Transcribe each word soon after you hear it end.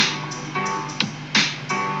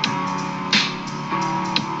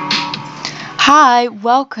Hi,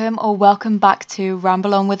 welcome back to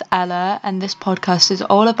Ramble On with Ella, and this podcast is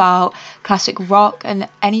all about classic rock and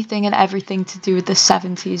anything and everything to do with the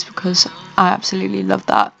 70s because I absolutely love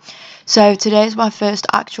that. So today is my first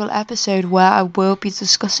actual episode where I will be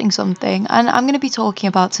discussing something, and I'm going to be talking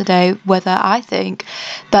about today whether I think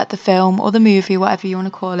that the film or the movie, whatever you want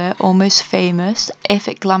to call it, Almost Famous, if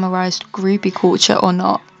it glamorized groupie culture or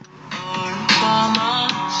not.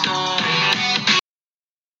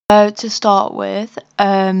 So to start with,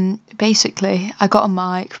 basically, I got a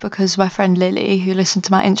mic because my friend Lily, who listened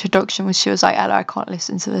to my introduction, she was like, Ella, I can't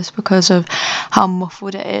listen to this because of how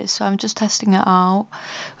muffled it is. So I'm just testing it out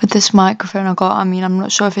with this microphone I got. I mean, I'm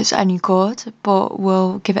not sure if it's any good, but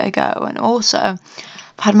we'll give it a go. And also,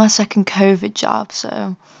 I've had my second COVID jab,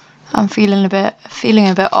 so I'm feeling a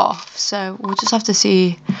bit off. So we'll just have to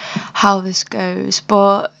see how this goes.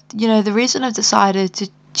 But the reason I've decided to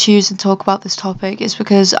choose and talk about this topic is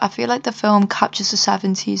because I feel like the film captures the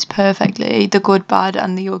 70s perfectly, the good, bad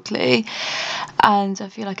and the ugly, and I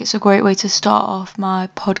feel like it's a great way to start off my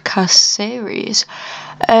podcast series.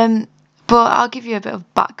 But I'll give you a bit of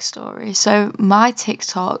backstory. So my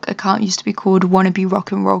TikTok account used to be called Wannabe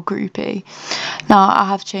Rock and Roll Groupie. Now I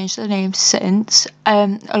have changed the name since.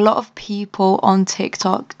 A lot of people on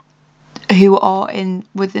TikTok who are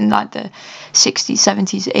within like the 60s,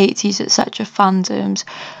 70s, 80s, etc. fandoms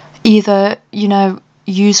either,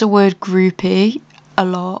 use the word groupie a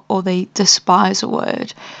lot or they despise a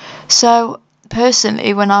word. So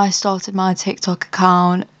personally, when I started my TikTok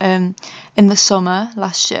account in the summer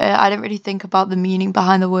last year, I didn't really think about the meaning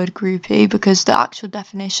behind the word groupie because the actual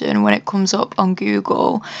definition when it comes up on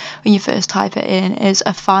Google when you first type it in is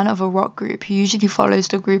a fan of a rock group who usually follows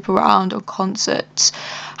the group around on concerts.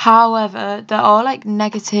 However, there are like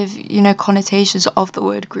negative, connotations of the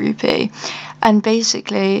word groupie, and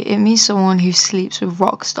basically it means someone who sleeps with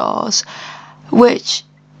rock stars, which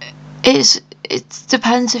it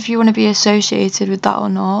depends if you want to be associated with that or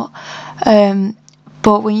not.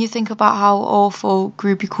 But when you think about how awful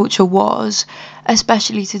groupie culture was,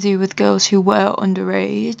 especially to do with girls who were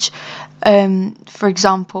underage, for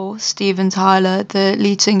example, Steven Tyler, the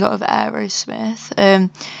lead singer of Aerosmith,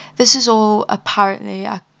 this is all apparently,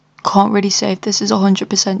 I can't really say if this is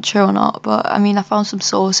 100% true or not, but I mean, I found some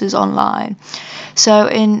sources online. So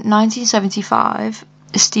in 1975,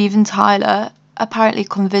 Steven Tyler apparently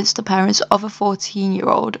convinced the parents of a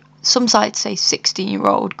 14-year-old, some sites say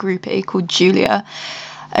 16-year-old groupie called Julia,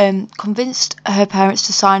 convinced her parents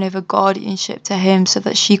to sign over guardianship to him so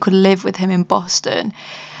that she could live with him in Boston.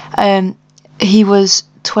 He was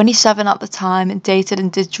 27 at the time and dated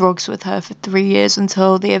and did drugs with her for 3 years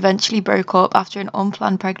until they eventually broke up after an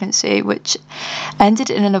unplanned pregnancy, which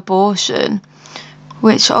ended in an abortion,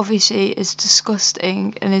 which obviously is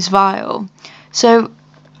disgusting and is vile. So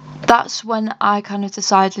that's when I kind of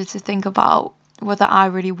decided to think about whether I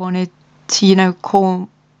really wanted to,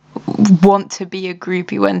 want to be a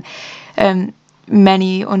groupie when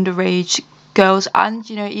many underage girls and,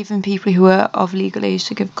 even people who were of legal age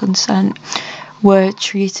to give consent were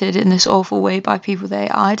treated in this awful way by people they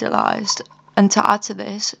idolised. And to add to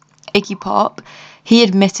this, Iggy Pop, he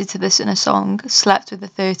admitted to this in a song, slept with a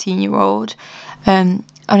 13-year-old.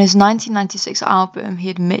 On his 1996 album, he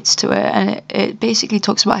admits to it, and it basically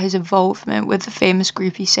talks about his involvement with the famous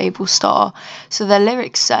groupie Sable Starr. So the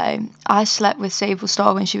lyrics say, I slept with Sable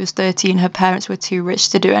Starr when she was 13, her parents were too rich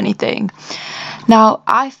to do anything. Now,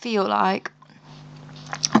 I feel like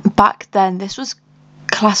back then this was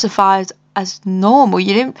classified as normal.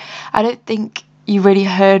 I don't think you really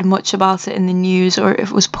heard much about it in the news or if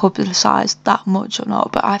it was publicised that much or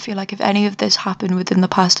not, but I feel like if any of this happened within the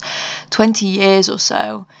past 20 years or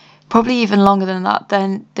so, probably even longer than that,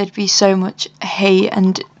 then there'd be so much hate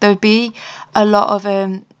and there'd be a lot of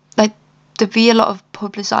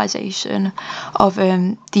publicisation of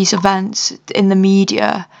these events in the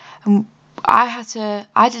media. And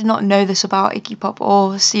I did not know this about Iggy Pop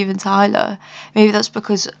or Steven Tyler. Maybe that's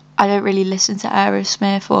because I don't really listen to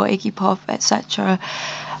Aerosmith or Iggy Pop, etc.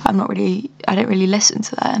 I don't really listen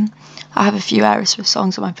to them. I have a few Aerosmith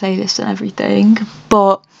songs on my playlist and everything,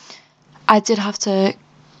 but I did have to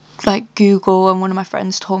Google, and one of my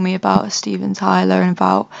friends told me about Steven Tyler and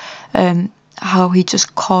about how he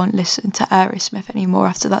just can't listen to Aerosmith anymore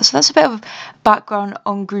after that. So that's a bit of background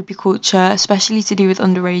on groupie culture, especially to do with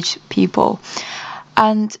underage people.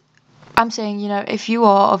 And I'm saying, if you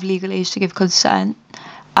are of legal age to give consent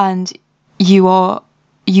and you want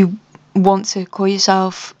to call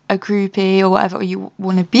yourself a groupie or whatever, or you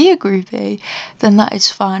want to be a groupie, then that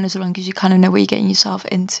is fine as long as you kind of know what you're getting yourself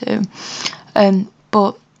into.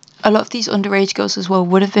 But a lot of these underage girls as well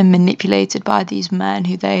would have been manipulated by these men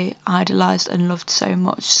who they idolized and loved so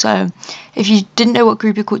much. So if you didn't know what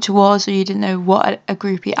groupie culture was, or you didn't know what a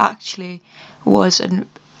groupie actually was and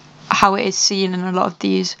how it is seen in a lot of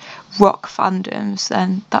these rock fandoms,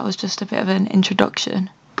 then that was just a bit of an introduction.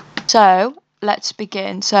 So let's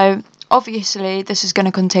begin. So obviously this is going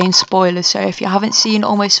to contain spoilers, so if you haven't seen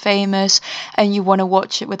Almost Famous and you want to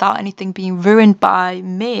watch it without anything being ruined by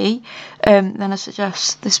me, then I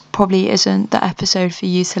suggest this probably isn't the episode for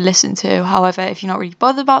you to listen to. However, if you're not really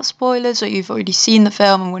bothered about spoilers, or you've already seen the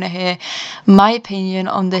film and want to hear my opinion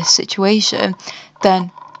on this situation,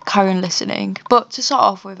 then carry on listening. But to start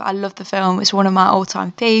off with, I love the film. It's one of my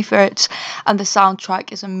all-time favourites, and the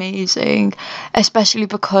soundtrack is amazing, especially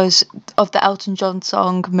because of the Elton John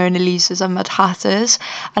song Mona Lisa's and Mad Hatters,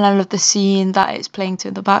 and I love the scene that it's playing to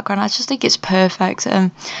in the background. I just think it's perfect,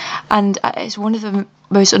 and it's one of the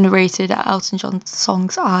most underrated Elton John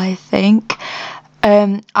songs, I think.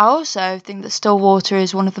 I also think that Stillwater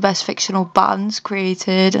is one of the best fictional bands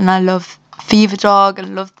created, and I love Fever Dog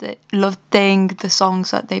and love Thing, the songs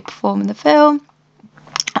that they perform in the film.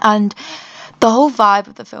 And the whole vibe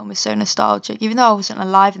of the film is so nostalgic, even though I wasn't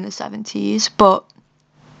alive in the 70s, but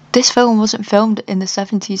this film wasn't filmed in the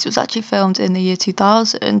 70s, it was actually filmed in the year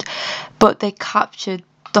 2000, but they captured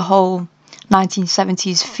the whole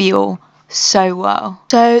 1970s feel so well.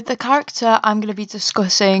 So the character I'm going to be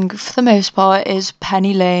discussing for the most part is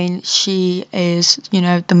Penny Lane. She is,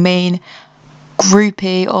 the main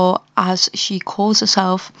groupie, or as she calls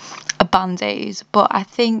herself, a band-aid. But I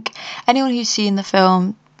think anyone who's seen the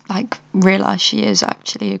film realise she is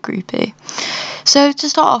actually a groupie. So to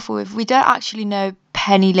start off with, we don't actually know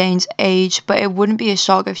Penny Lane's age, but it wouldn't be a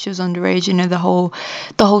shock if she was underage.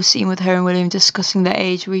 The whole scene with her and William discussing their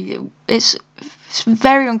age, it's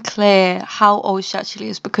very unclear how old she actually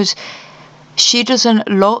is, because she doesn't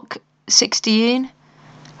look 16.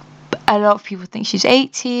 A lot of people think she's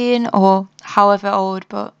 18 or however old,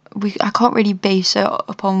 but I can't really base it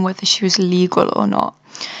upon whether she was legal or not.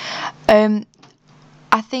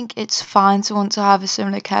 I think it's fine to want to have a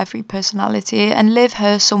similar carefree personality and live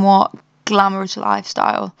her somewhat glamorous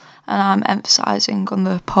lifestyle, and I'm emphasising on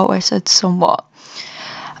the part where I said somewhat.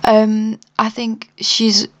 I think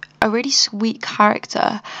she's a really sweet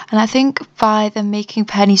character, and I think by them making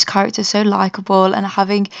Penny's character so likeable and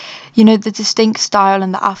having, the distinct style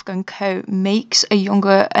and the Afghan coat, makes a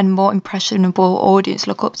younger and more impressionable audience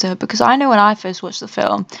look up to her. Because I know when I first watched the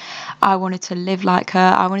film, I wanted to live like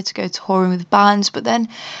her, I wanted to go touring with bands, but then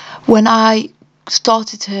when I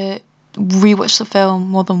started to rewatch the film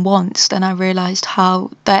more than once, then I realised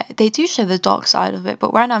how that they do show the dark side of it.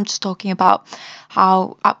 But right now I'm just talking about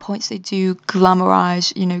how at points they do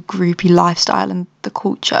glamourise, groupie lifestyle and the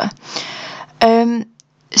culture.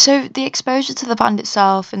 So the exposure to the band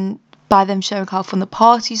itself, and by them showing how fun the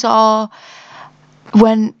parties are,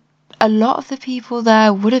 when a lot of the people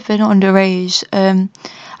there would have been underage.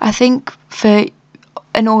 I think for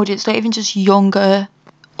an audience, not even just younger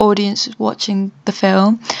audiences watching the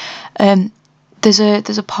film, there's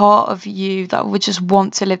a part of you that would just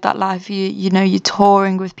want to live that life. You're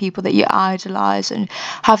touring with people that you idolize and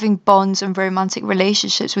having bonds and romantic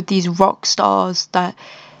relationships with these rock stars that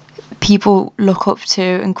people look up to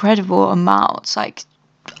incredible amounts,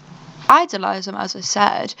 idolize them, as I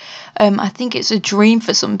said. I think it's a dream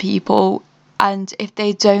for some people, and if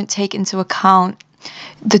they don't take into account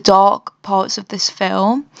the dark parts of this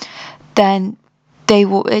film, then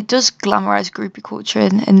it does glamorize groupie culture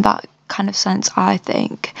in that kind of sense, I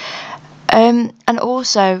think. And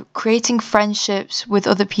also creating friendships with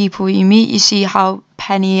other people you meet. You see how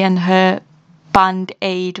Penny and her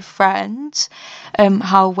band-aid friends,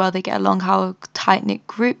 how well they get along, how tight-knit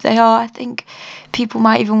group they are. I think people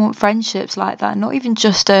might even want friendships like that, not even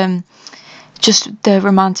just the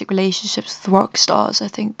romantic relationships with rock stars. I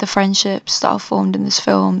think the friendships that are formed in this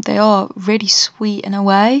film, they are really sweet in a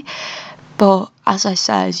way. But as I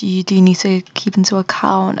said, you do need to keep into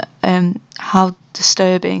account how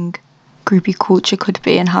disturbing groupie culture could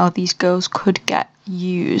be and how these girls could get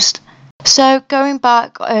used. So going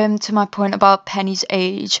back to my point about Penny's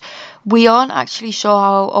age, we aren't actually sure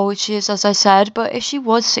how old she is, as I said, but if she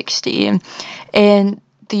was 16 in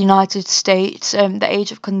the United States, the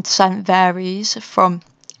age of consent varies from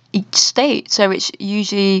each state. So it's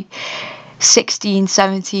usually 16,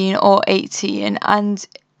 17 or 18, and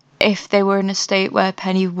if they were in a state where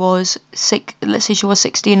Penny was let's say she was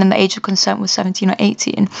 16 and the age of consent was 17 or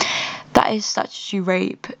 18, that is statutory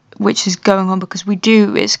rape, which is going on because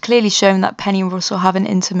it's clearly shown that Penny and Russell have an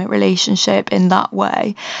intimate relationship in that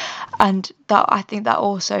way. And that, I think that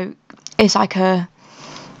also is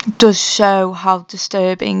does show how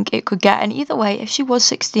disturbing it could get. And either way, if she was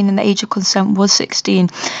 16 and the age of consent was 16,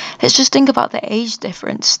 let's just think about the age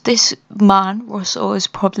difference. This man, Russell, is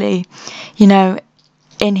probably, you know,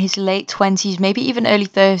 in his late 20s, maybe even early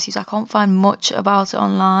 30s. I can't find much about it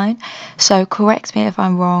online, so correct me if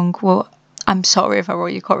I'm wrong. Well, I'm sorry if I'm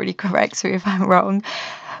wrong. You can't really correct me if I'm wrong,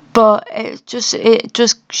 but it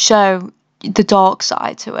just show the dark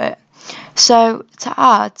side to it. So to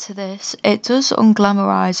add to this, it does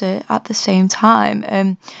unglamorize it at the same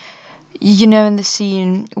time. You know, in the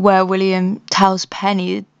scene where William tells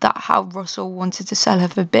Penny that how Russell wanted to sell her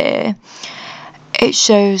for beer, it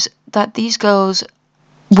shows that these girls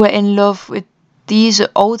were in love with these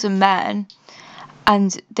older men,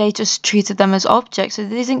 and they just treated them as objects. So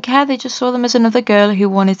they didn't care. They just saw them as another girl who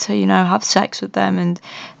wanted to, have sex with them, and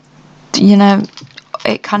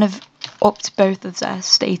it kind of upped both of their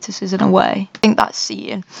statuses in a way. I think that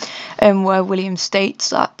scene where William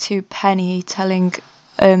states that to Penny, telling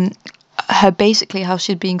her basically how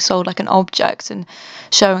she's being sold like an object, and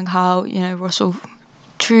showing how Russell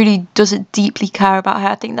truly doesn't deeply care about her.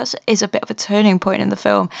 I think that is a bit of a turning point in the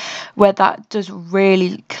film, where that does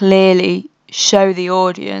really clearly show the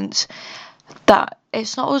audience that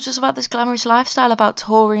it's not all just about this glamorous lifestyle, about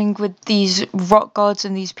touring with these rock gods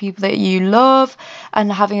and these people that you love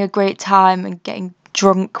and having a great time and getting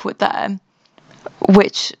drunk with them,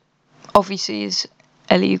 which obviously is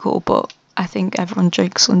illegal, but I think everyone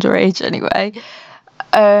drinks underage anyway.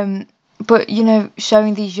 But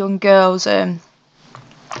showing these young girls,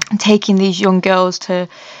 taking these young girls to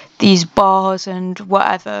these bars and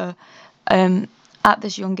whatever, at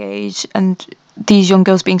this young age, and these young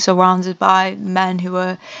girls being surrounded by men who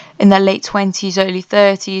are in their late 20s, early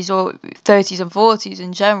 30s, or 30s and 40s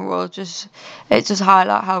in general, it just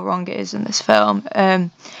highlight how wrong it is in this film.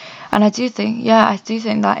 And I do think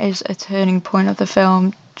that is a turning point of the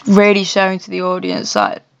film, really showing to the audience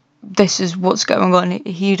that this is what's going on.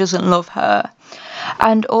 He doesn't love her.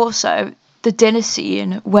 And also the dinner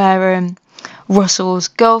scene where Russell's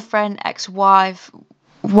girlfriend, ex-wife,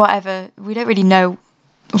 whatever, we don't really know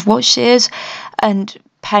what she is, and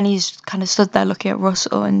Penny's kind of stood there looking at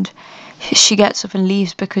Russell, and she gets up and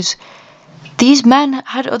leaves because these men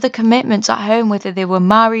had other commitments at home, whether they were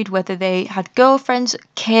married, whether they had girlfriends,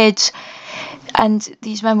 kids, and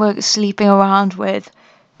these men were sleeping around with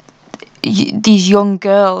these young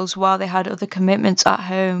girls while they had other commitments at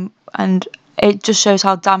home. And it just shows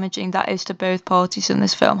how damaging that is to both parties in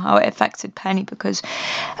this film, how it affected Penny, because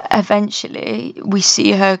eventually we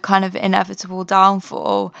see her kind of inevitable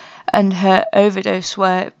downfall and her overdose,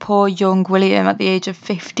 where poor young William at the age of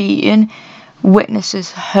 15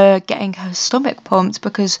 witnesses her getting her stomach pumped,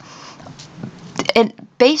 because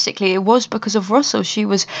it was because of Russell. She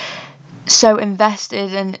was so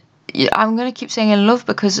invested, and I'm going to keep saying in love,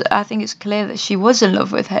 because I think it's clear that she was in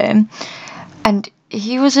love with him, and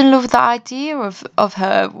he was in love with the idea of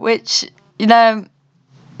her, which, it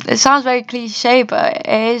sounds very cliche, but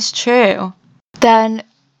it is true. Then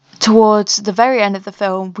towards the very end of the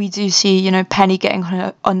film, we do see, Penny getting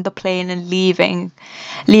on the plane and leaving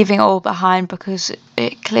all behind, because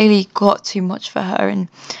it clearly got too much for her. And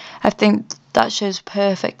I think that shows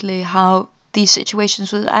perfectly how these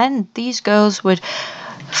situations would end. These girls would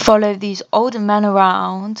follow these older men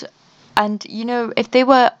around, and if they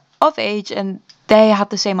were of age and they had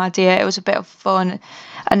the same idea, it was a bit of fun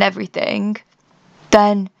and everything,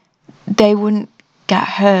 then they wouldn't get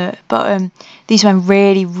hurt. But these men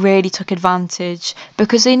really, really took advantage,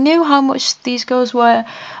 because they knew how much these girls were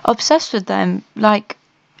obsessed with them. And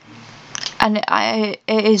it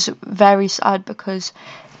is very sad, because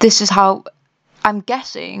this is how I'm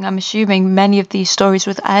assuming many of these stories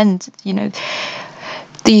would end.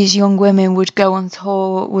 These young women would go on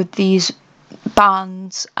tour with these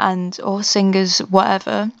bands or singers,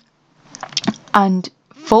 whatever, and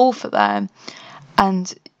fall for them,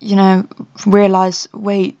 and realize,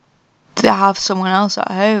 wait, they have someone else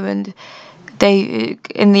at home, and they,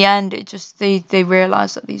 in the end, they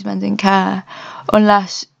realize that these men didn't care,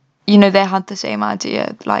 unless they had the same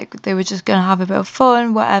idea, like they were just gonna have a bit of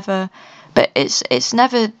fun, whatever. But it's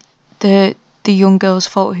never the young girls'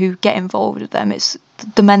 fault who get involved with them. It's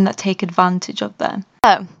the men that take advantage of them.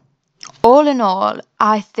 So, all in all,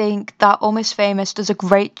 I think that Almost Famous does a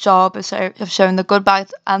great job of showing the good,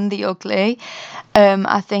 bad, and the ugly.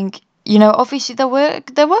 I think, obviously there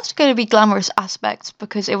was going to be glamorous aspects,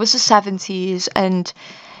 because it was the 70s, and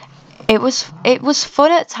it was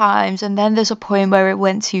fun at times, and then there's a point where it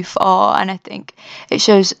went too far, and I think it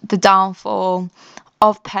shows the downfall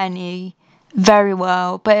of Penny very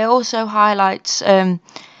well. But it also highlights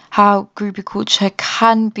how groupie culture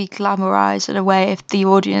can be glamorized in a way if the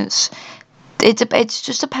audience, it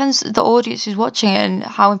just depends the audience who's watching it and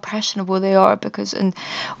how impressionable they are, because and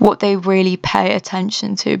what they really pay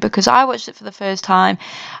attention to. Because I watched it for the first time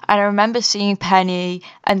and I remember seeing Penny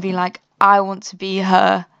and being like, I want to be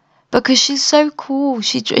her, because she's so cool.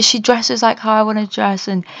 She dresses like how I want to dress,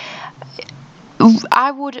 and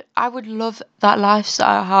I would love that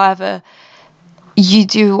lifestyle. However, you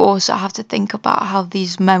do also have to think about how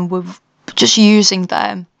these men were just using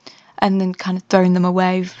them and then kind of throwing them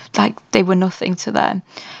away like they were nothing to them.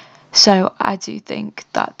 So I do think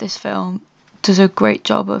that this film does a great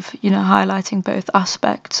job of, highlighting both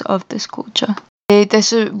aspects of this culture.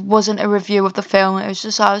 This wasn't a review of the film. It was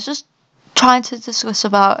just, I was just trying to discuss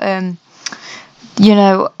about,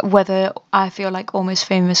 whether I feel like Almost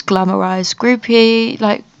Famous glamorized groupie,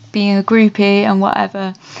 like being a groupie and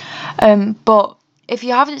whatever. But if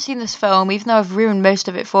you haven't seen this film, even though I've ruined most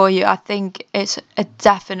of it for you, I think it's a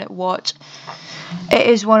definite watch. It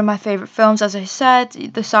is one of my favourite films, as I said.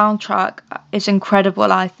 The soundtrack is incredible,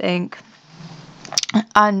 I think.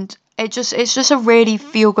 And it's just a really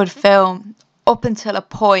feel-good film up until a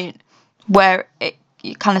point where it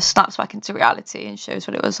kind of snaps back into reality and shows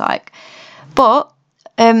what it was like. But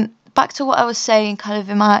back to what I was saying kind of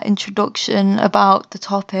in my introduction about the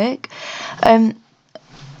topic,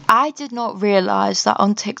 I did not realise that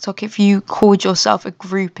on TikTok, if you called yourself a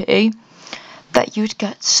groupie, that you'd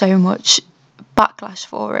get so much backlash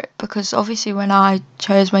for it. Because obviously when I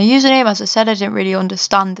chose my username, as I said, I didn't really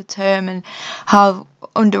understand the term and how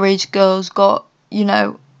underage girls got,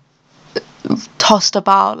 tossed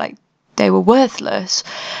about like they were worthless.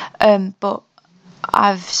 But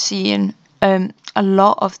I've seen a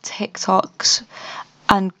lot of TikToks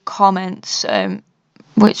and comments,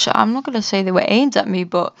 which I'm not going to say they were aimed at me,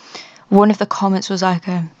 but one of the comments was like,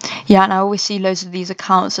 yeah, and I always see loads of these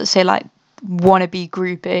accounts that say like wannabe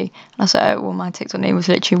groupie. And I said, oh, well, my TikTok name was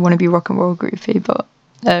literally wannabe rock and roll groupie, but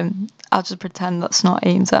I'll just pretend that's not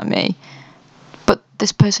aimed at me. But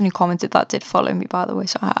this person who commented that did follow me, by the way,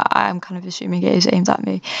 so I am kind of assuming it is aimed at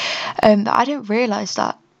me. But I didn't realise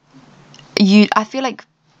that I feel like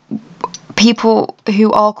people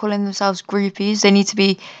who are calling themselves groupies, they need to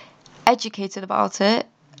be educated about it,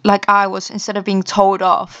 like I was, instead of being told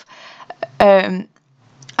off. And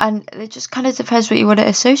it just kind of depends what you want to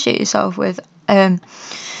associate yourself with. And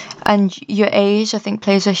your age, I think,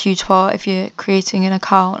 plays a huge part. If you're creating an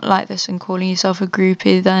account like this and calling yourself a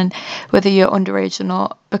groupie, then whether you're underage or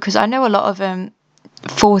not, because I know a lot of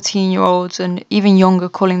 14-year-olds and even younger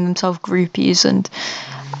calling themselves groupies, and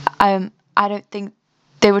I don't think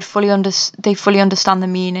they would fully understand the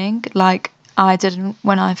meaning like I didn't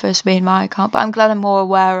when I first made my account. But I'm glad I'm more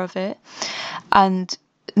aware of it, and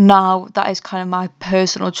now that is kind of my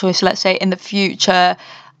personal choice. Let's say in the future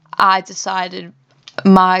I decided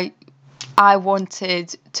I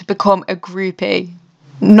wanted to become a groupie,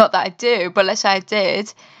 not that I do, but let's say I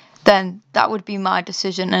did, then that would be my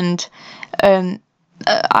decision. And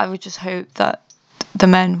I would just hope that the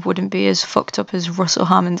men wouldn't be as fucked up as Russell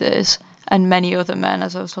Hammond is, and many other men,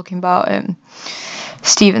 as I was talking about,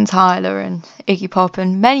 Steven Tyler and Iggy Pop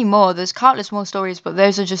and many more. There's countless more stories, but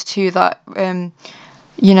those are just two that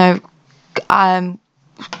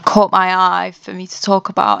caught my eye for me to talk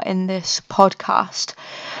about in this podcast.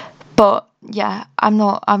 But yeah, I'm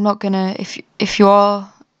not gonna, if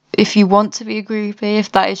you want to be a groupie,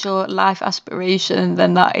 if that is your life aspiration,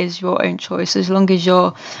 then that is your own choice, as long as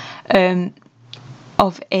you're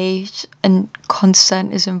of age and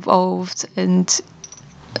consent is involved. And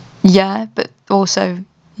yeah, but also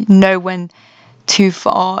know when too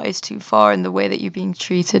far is too far in the way that you're being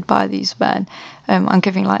treated by these men. I'm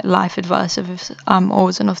giving like life advice if I'm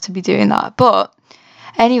old enough to be doing that. But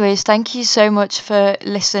anyways, thank you so much for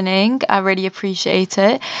listening. I really appreciate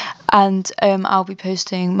it. And I'll be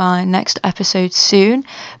posting my next episode soon.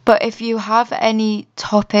 But if you have any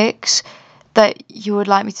topics that you would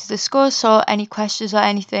like me to discuss, or any questions or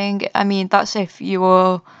anything, I mean, that's if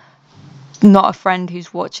you're not a friend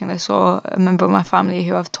who's watching this, or a member of my family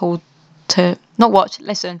who I've told to not watch,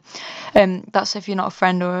 listen. That's if you're not a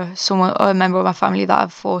friend or someone or a member of my family that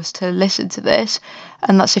I've forced to listen to this.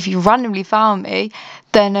 And that's if you randomly found me,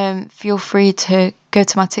 then feel free to go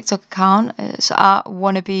to my TikTok account. It's at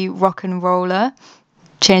wannabe rock and roller,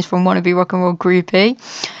 changed from wannabe rock and roll groupie.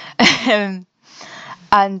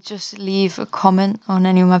 And just leave a comment on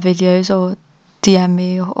any of my videos, or DM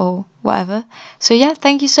me or whatever. So yeah,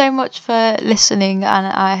 thank you so much for listening, and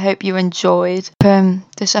I hope you enjoyed.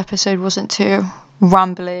 This episode wasn't too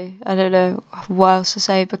rambly. I don't know what else to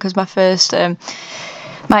say, because my first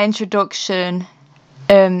my introduction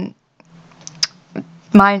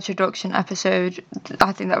my introduction episode,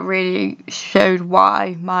 I think that really showed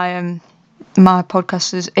why my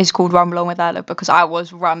podcast is called Ramble On with Ella, because I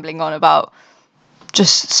was rambling on about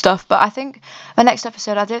just stuff. But I think the next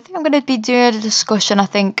episode, I don't think I'm going to be doing a discussion. I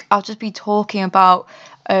think I'll just be talking about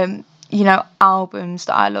albums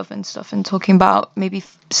that I love and stuff, and talking about maybe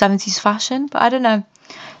 70s fashion, but I don't know.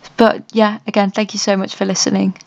 But yeah, again, thank you so much for listening.